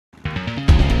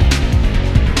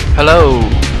Hello!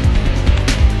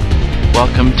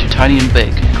 Welcome to Tiny and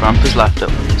Big, Grandpa's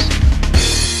Leftovers.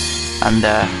 And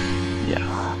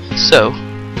yeah. So,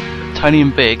 Tiny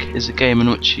and Big is a game in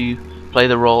which you play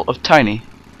the role of Tiny,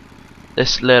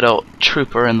 this little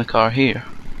trooper in the car here.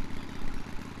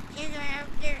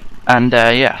 And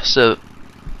yeah, so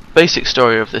basic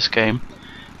story of this game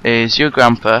is your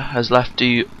grandpa has left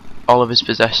you all of his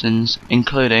possessions,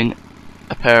 including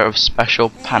a pair of special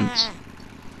pants.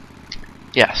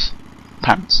 Yes,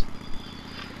 pants.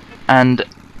 And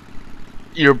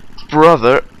your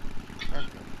brother,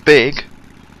 Big,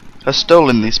 has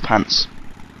stolen these pants.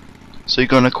 So you're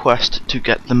going to quest to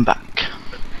get them back.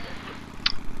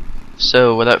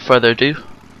 So without further ado,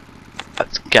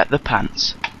 let's get the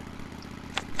pants.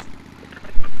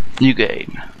 New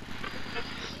game.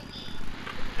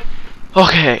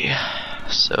 Okay,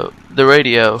 so the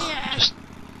radio just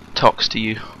talks to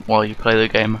you while you play the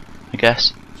game, I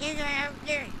guess.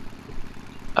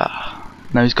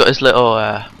 Now he's got his little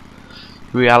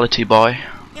reality boy.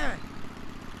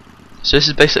 So this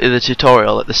is basically the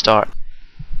tutorial at the start.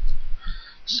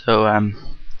 So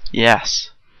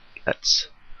yes, let's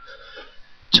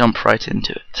jump right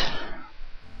into it.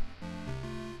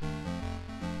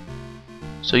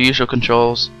 So usual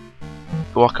controls: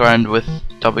 walk around with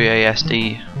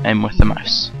WASD, aim with the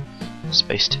mouse,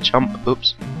 space to jump.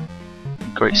 Oops,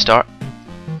 great start.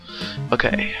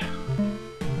 Okay,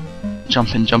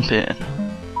 jump in,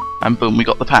 and boom, we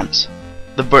got the pants,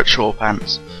 the virtual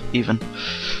pants even.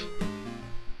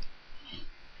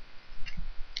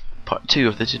 Part 2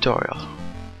 of the tutorial.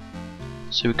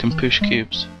 So we can push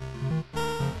cubes.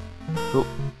 Oh.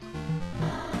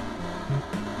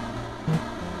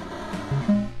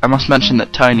 I must mention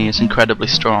that Tiny is incredibly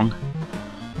strong.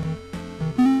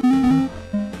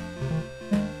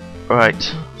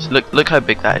 Right, so look how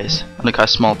big that is, and look how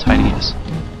small Tiny is.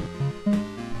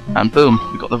 And boom,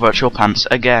 we got the virtual pants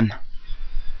again.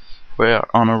 We're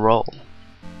on a roll.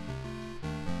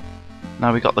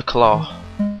 Now we got the claw.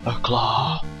 A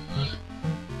claw.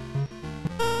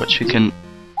 Which we can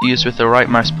use with the right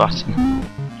mouse button.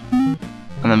 And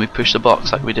then we push the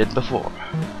box like we did before.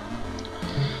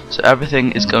 So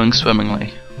everything is going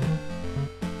swimmingly.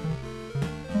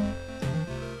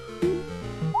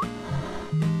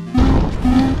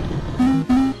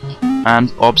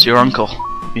 And Bob's your uncle.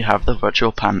 We have the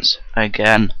virtual pants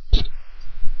again.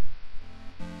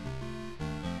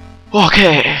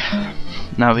 Okay,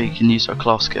 now we can use our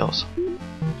claw skills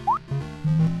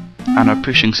and our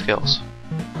pushing skills.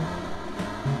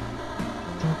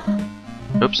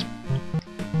 Oops,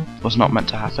 was not meant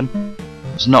to happen.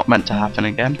 Was not meant to happen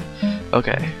again.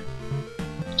 Okay.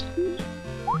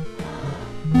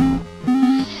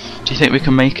 Do you think we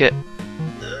can make it?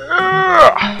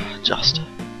 Just.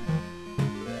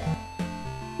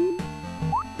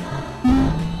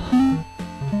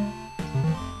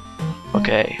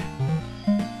 Okay.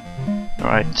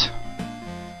 Right.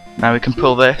 Now we can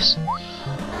pull this.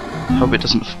 Hope it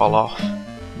doesn't fall off.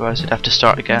 Otherwise we'd have to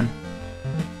start again.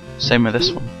 Same with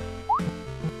this one.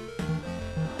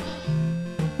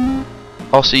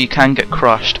 Also, you can get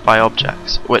crushed by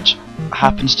objects, which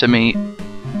happens to me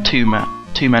too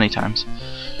many times.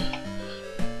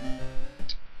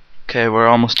 Okay, we're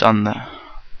almost done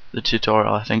the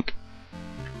tutorial, I think.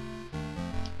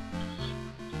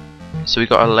 So we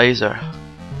got a laser,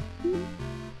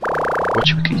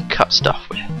 which we can cut stuff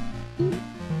with.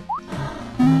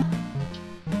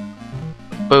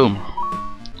 Boom.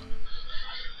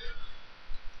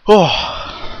 Oh,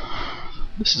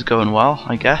 this is going well,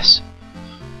 I guess.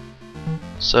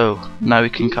 So now we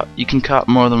can cut. You can cut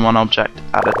more than one object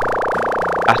at a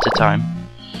time.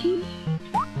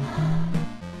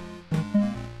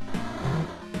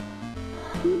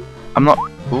 I'm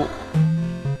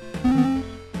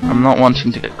not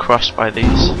wanting to get crushed by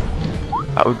these.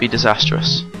 That would be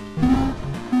disastrous.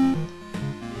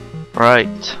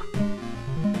 Right.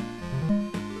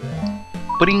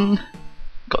 Bring.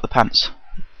 Got the pants.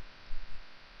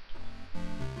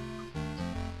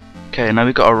 Okay, now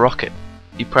we've got a rocket.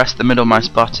 You press the middle mouse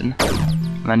button,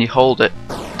 and then you hold it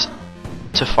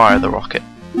to fire the rocket.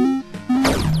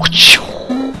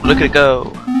 Look at it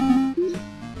go!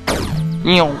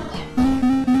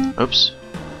 Oops.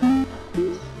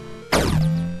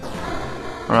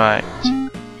 Right.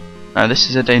 Now this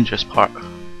is a dangerous part.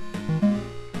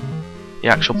 The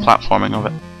actual platforming of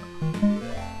it.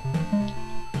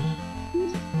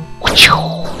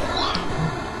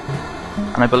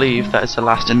 And I believe that is the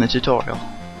last in the tutorial.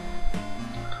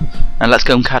 And let's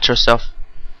go and catch ourselves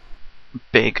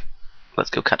Big. Let's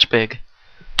go catch Big.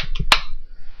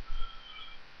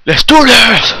 Let's do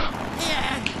this!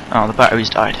 Oh, the battery's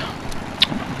died.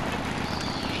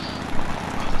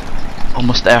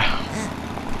 Almost there.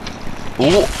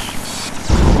 Ooh.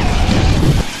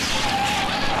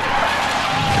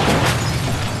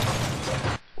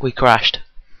 We crashed.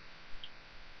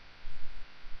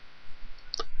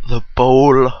 The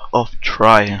bowl of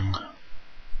trying.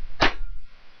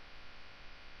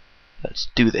 Let's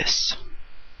do this.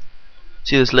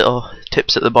 See those little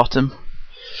tips at the bottom?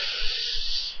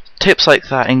 Tips like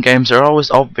that in games are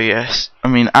always obvious. I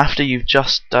mean, after you've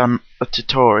just done a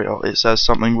tutorial, it says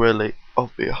something really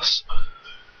obvious,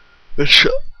 which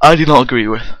I do not agree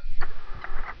with.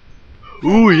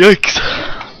 Ooh, yikes!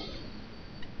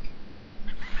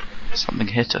 Something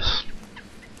hit us.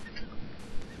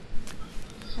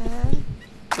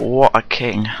 What a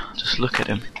king. Just look at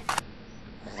him.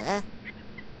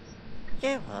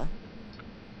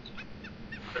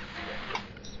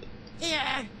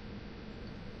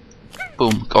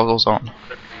 Boom, goggles on.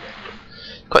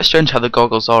 Quite strange how the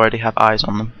goggles already have eyes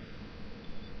on them.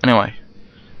 Anyway,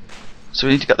 so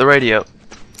we need to get the radio.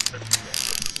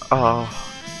 Oh,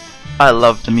 I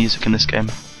love the music in this game.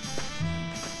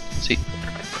 See,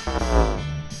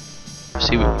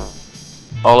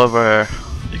 all of our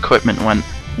equipment went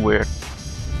weird.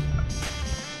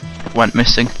 Went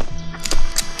missing.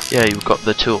 Yeah, you've got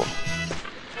the tool.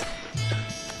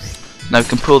 Now we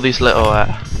can pull these little.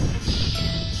 I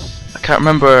can't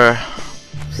remember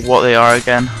what they are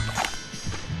again.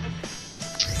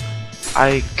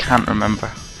 I can't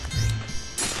remember.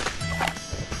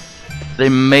 They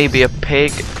may be a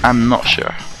pig. I'm not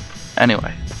sure.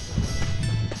 Anyway,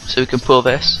 so we can pull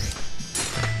this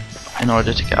in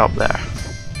order to get up there.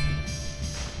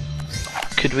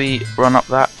 Could we run up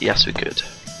that? Yes, we could.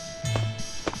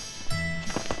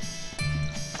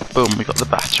 Boom, we got the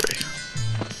battery.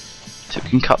 So we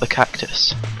can cut the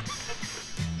cactus.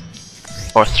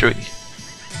 Or 3.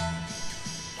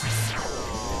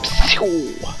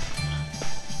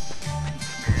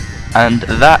 And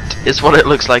that is what it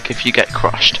looks like if you get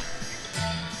crushed.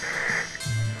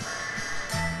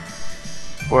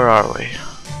 Where are we?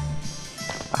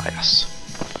 Ah, yes.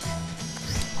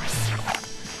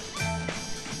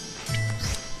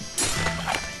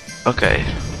 Okay.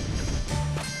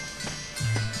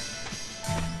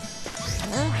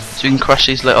 So you can crush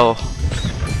these little.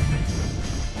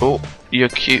 Oh, your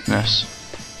cuteness.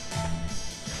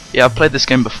 Yeah, I've played this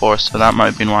game before, so that might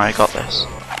have been why I got this.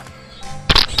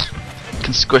 You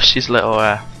can squish these little,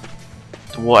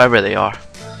 whatever they are,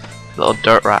 little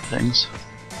dirt rat things.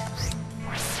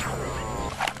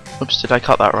 Oops, did I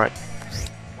cut that right?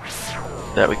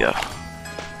 There we go.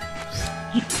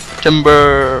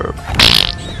 Timber!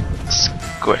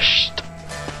 Squished.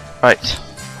 Right.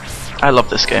 I love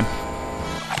this game.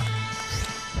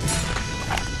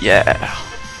 Yeah.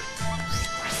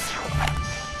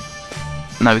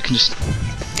 Now we can just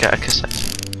get a cassette.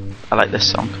 I like this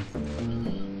song.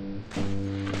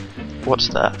 What's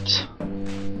that?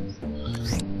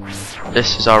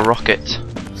 This is our rocket.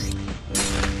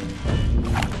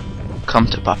 Come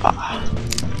to Papa.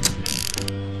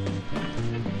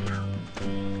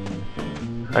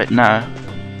 Right now,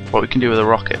 what we can do with a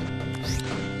rocket.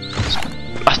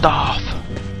 Blast off!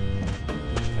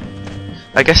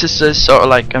 I guess this is sort of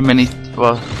like a mini,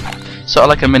 well, sort of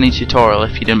like a mini tutorial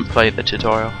if you didn't play the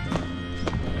tutorial.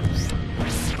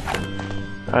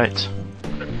 Right.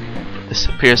 This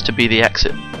appears to be the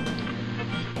exit.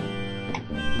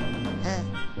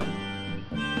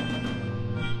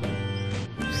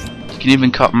 You can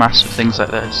even cut massive things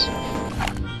like this.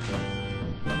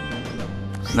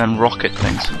 And then rocket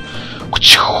things.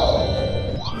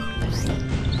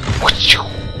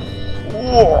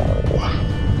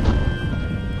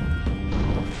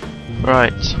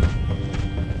 Right.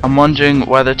 I'm wondering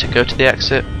whether to go to the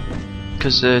exit,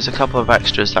 because there's a couple of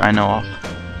extras that I know of.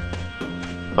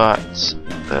 But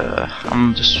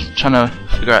I'm just trying to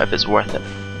figure out if it's worth it.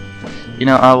 You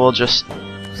know, I will just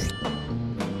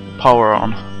power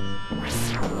on.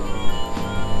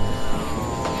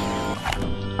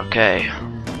 Okay.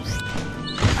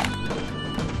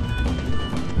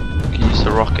 We can use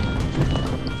the rocket.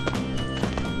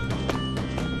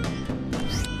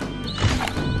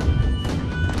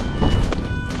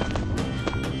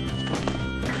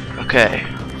 Okay.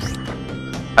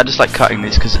 I just like cutting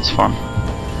these because it's fun.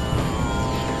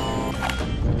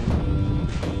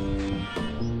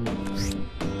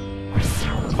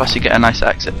 Plus you get a nice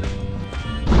exit.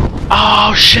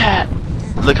 Oh shit!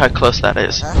 Look how close that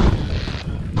is.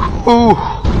 Ooh.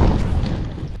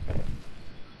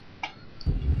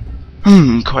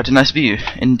 Quite a nice view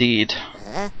indeed.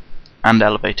 And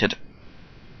elevated.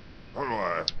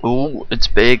 Ooh, it's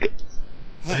big.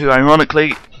 Who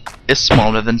ironically is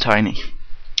smaller than Tiny.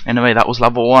 Anyway, that was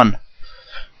level 1.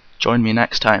 Join me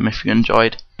next time if you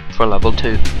enjoyed for level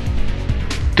 2.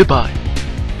 Goodbye.